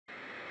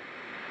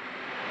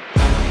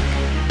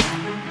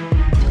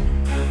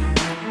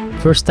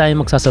First time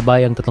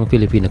magsasabay ang tatlong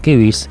Filipino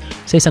Kiwis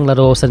sa isang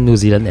laro sa New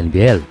Zealand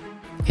NBL.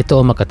 Ito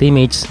ang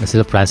magka-teammates na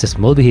sila Francis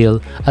Mulvihill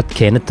at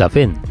Kenneth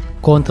Tuffin,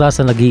 kontra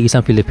sa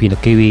nag-iisang Filipino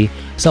Kiwi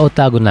sa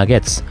Otago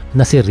Nuggets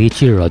na si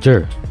Richie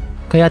Roger.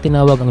 Kaya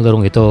tinawag ang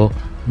larong ito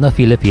na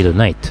Filipino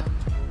Night.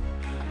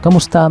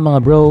 Kamusta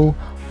mga bro?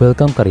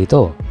 Welcome ka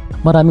rito.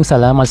 Maraming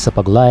salamat sa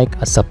pag-like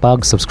at sa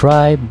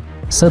pag-subscribe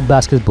sa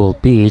Basketball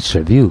PH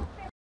Review.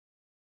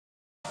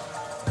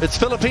 It's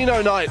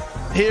Filipino night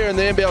here in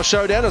the NBL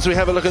Showdown as we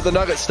have a look at the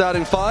Nuggets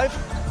starting five.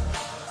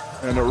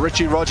 And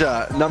Richie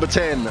Roger, number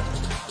 10,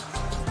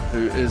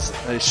 who is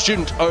a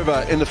student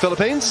over in the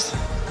Philippines,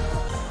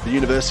 the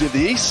University of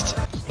the East.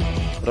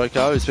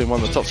 Roko has been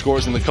one of the top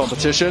scorers in the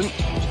competition.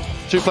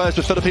 Two players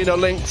with Filipino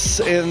links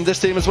in this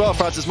team as well,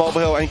 Francis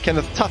Mulvihill and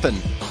Kenneth Tuffin.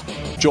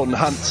 Jordan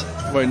Hunt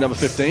wearing number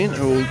 15,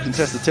 who will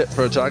contest the tip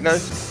for Otago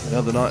the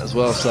other night as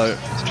well. So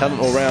it's talent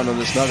all round on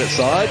this Nugget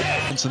side.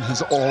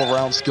 His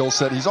all-around skill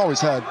set. He's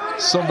always had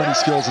so many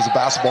skills as a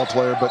basketball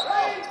player, but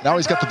now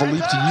he's got the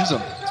belief to use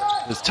them.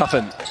 There's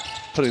Tuffin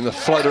putting the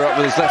floater up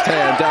with his left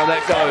hand. Down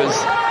that goes.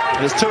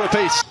 There's two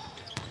apiece.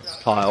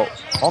 Kyle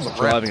on the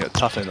driving at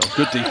Tuffin.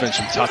 Good defense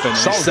from Tuffin.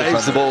 He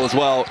saves the defender. ball as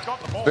well.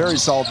 Very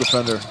solid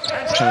defender,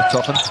 Kenneth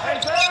Tuffin.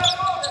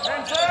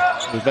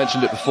 We've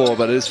mentioned it before,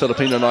 but it is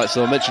Filipino night,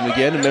 so I'll mention it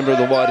again. A member of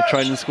the wider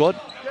training squad,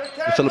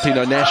 the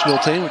Filipino national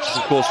team, which is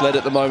of course led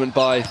at the moment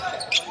by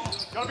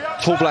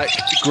Tall Black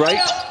great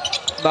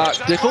Mark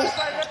Dickel.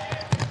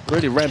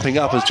 Really ramping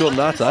up as Jordan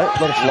Arte. A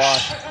lot of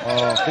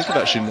fly. Think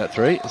about shooting that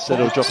three. Instead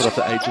he'll drop it off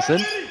to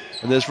Aitchison.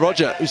 And there's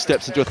Roger, who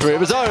steps into a three of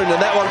his own, and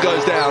that one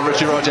goes down,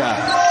 Richie Roger.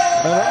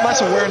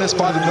 Nice awareness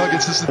by the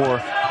Nuggets. This is for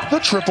the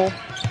triple.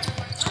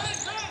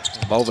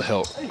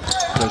 Mulvihill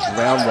goes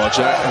around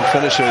Roger and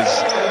finishes.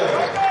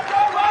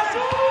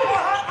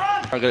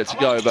 I'll get it to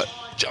go, but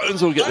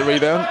Jones will get the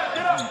rebound.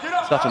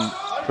 Tuffin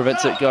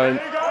prevents it going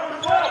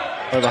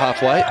over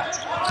halfway.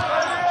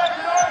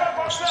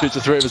 Shoots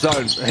a three of his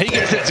own. He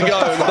gets it to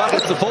go, and the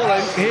buckets are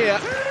falling here.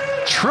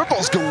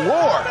 Triples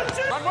galore.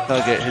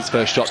 He'll get his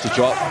first shot to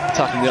drop.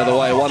 Tucking the other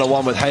way,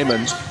 one-on-one with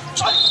Heyman.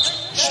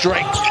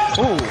 Strength.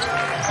 Ooh.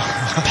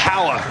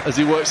 Power as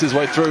he works his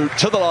way through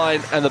to the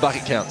line, and the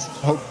bucket counts.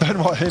 Oh,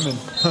 Benoit Heyman,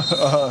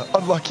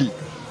 unlucky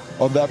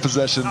on that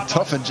possession.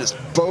 Tuffin just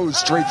bows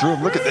straight through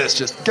him. Look at this,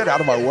 just get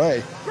out of my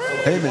way.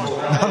 Heyman,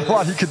 not a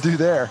lot he could do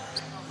there.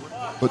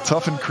 But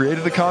Tuffin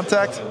created the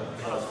contact,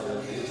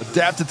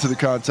 adapted to the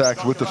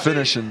contact with the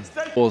finish. And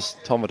was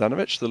Tom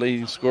Adanovich, the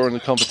leading scorer in the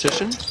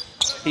competition.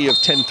 He of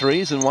 10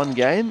 threes in one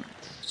game.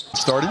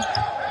 Starting.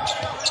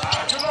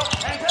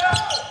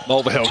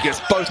 Mulvihill gets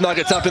both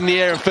Nuggets up in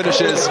the air and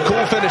finishes.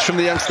 Cool finish from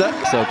the youngster.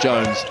 So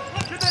Jones.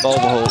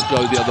 Mulvihill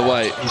goes the other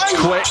way. He's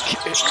quick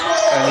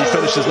and he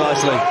finishes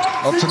nicely.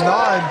 Up to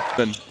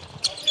 9.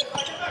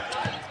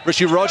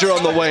 Richie Roger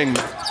on the wing.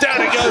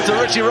 Down it goes to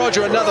Richie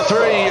Roger. Another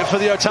three for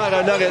the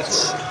Otago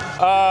Nuggets.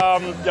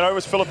 It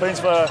was Philippines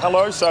for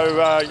hello.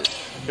 So,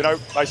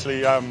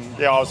 basically, I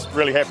was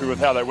really happy with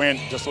how they went.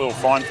 Just little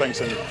fine things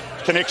and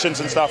connections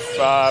and stuff.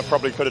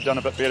 Probably could have done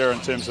a bit better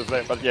in terms of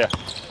that. But yeah,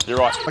 you're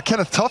right.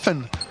 Kenneth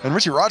Tuffin and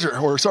Richard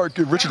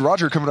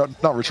Roger coming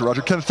out. Not Richard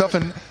Roger. Kenneth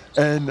Tuffin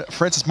and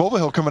Francis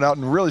Mulvihill coming out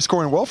and really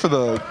scoring well for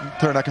the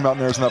Taranaki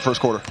Mountaineers in that first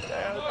quarter.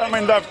 I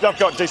mean, they've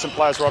got decent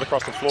players right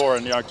across the floor,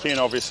 and Ken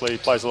obviously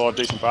plays a lot of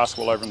decent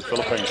basketball over in the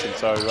Philippines, and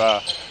so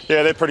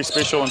they're pretty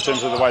special in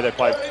terms of the way they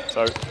play.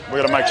 So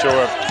we've got to make sure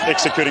we're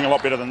executing a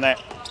lot better than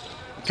that.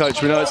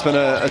 Coach, we know it's been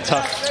a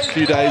tough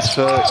few days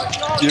for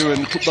you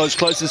and those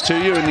closest to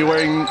you, and you're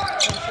wearing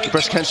the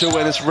breast cancer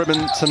awareness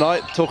ribbon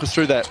tonight. Talk us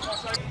through that.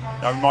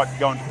 We might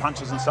go into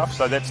punches and stuff,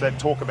 so that's that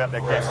talk about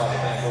that gap.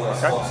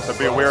 Okay, so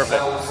be aware of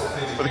that.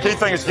 But the key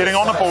thing is getting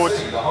on the board,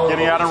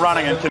 getting out and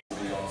running, and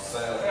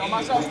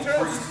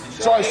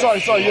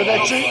sorry, you're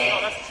that cheap?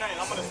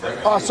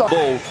 Oh, sorry.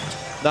 Ball.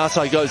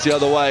 Nate goes the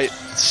other way,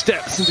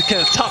 steps into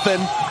Kenneth Tuffin.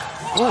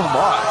 Oh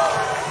my.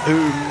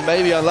 Who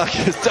may be unlucky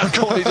as Doug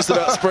Corney just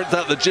about sprints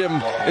out the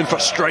gym in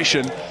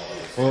frustration.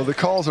 Well, the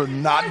calls are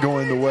not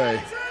going the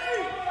way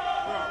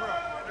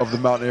of the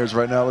Mountaineers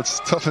right now. It's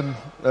Tuffin.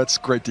 That's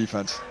great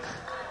defense.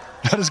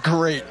 That is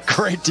great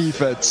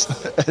defense.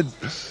 And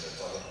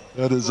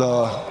that is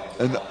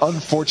an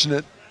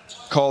unfortunate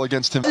call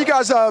against him. You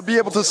guys be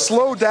able to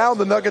slow down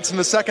the Nuggets in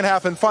the second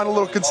half and find a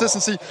little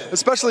consistency,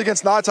 especially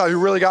against Nata, who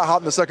really got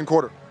hot in the second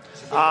quarter.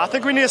 I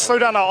think we need to slow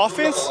down our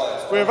offense.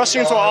 We're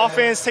rushing into our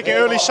offense, taking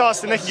early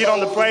shots, and they can get on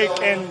the break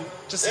and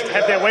just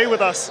have their way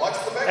with us.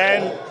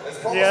 And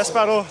yeah, that's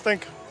about all, I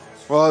think.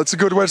 Well, it's a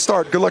good way to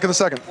start. Good luck in the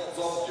second.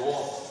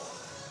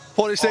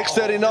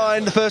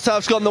 46-39, the first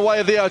half's gone the way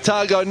of the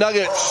Otago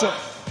Nuggets.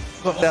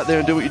 Go out there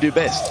and do what you do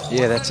best.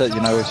 Yeah, that's it.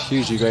 We're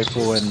hugely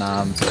grateful and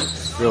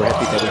real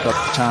happy that we got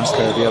the chance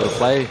to be able to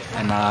play.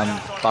 And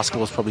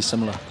basketball is probably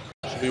similar.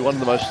 Should be one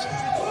of the most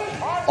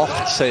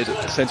oft-said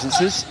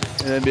sentences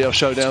in NBL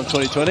Showdown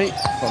 2020.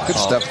 Oh, good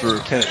step through.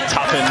 Kenneth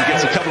Tuffin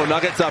gets a couple of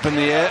Nuggets up in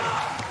the air.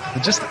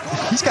 And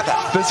he's got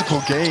that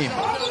physical game.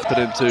 it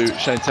into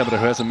Shane Tamata,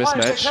 who has a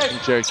mismatch.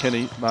 Jerry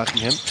Kenny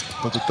marking him.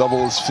 But the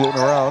double is floating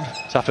around.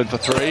 Tuffin for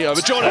three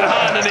over Jordan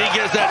Hahn, and he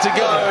gets that to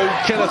go.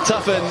 Kenneth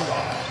Tuffin.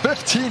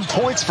 15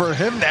 points for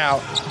him now.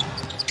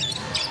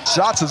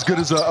 Shots as good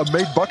as a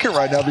made bucket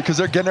right now because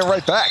they're getting it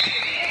right back.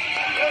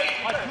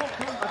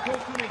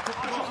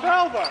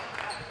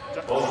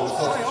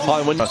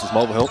 High win versus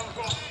Mulvihill.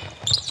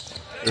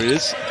 There he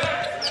is.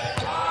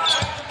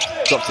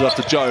 Drops it off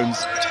to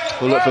Jones.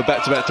 He'll look for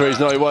back-to-back threes.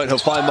 No, he won't. He'll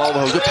find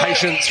Mulvihill. Good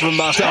patience from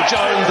Marcel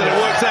Jones, and it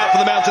works out for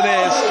the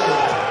Mountaineers.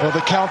 Well,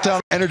 the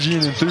countdown energy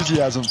and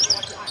enthusiasm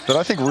that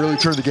I think really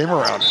turned the game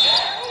around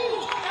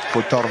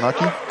for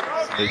Taranaki.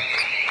 The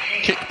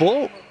kick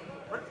ball.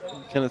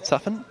 Kenneth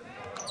Tuffin.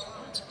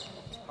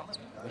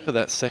 Look at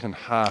that second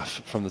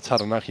half from the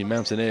Taranaki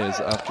Mountaineers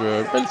after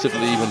a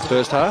relatively even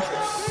first half.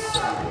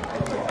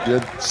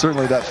 Yeah,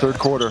 certainly that third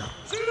quarter.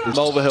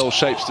 Mulvihill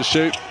shapes to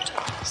shoot.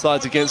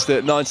 Slides against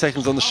it. 9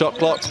 seconds on the shot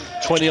clock.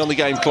 20 on the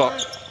game clock.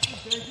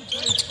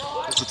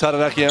 The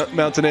Taranaki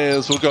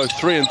Mountaineers will go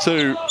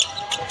 3-2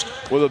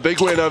 with a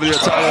big win over the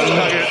Otago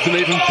Nuggets, and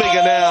even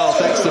bigger now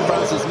thanks to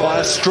Francis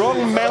Meyer.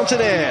 Strong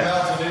Mountaineer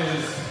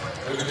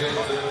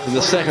in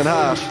the second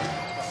half.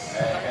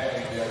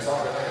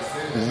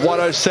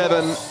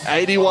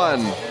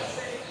 107-81.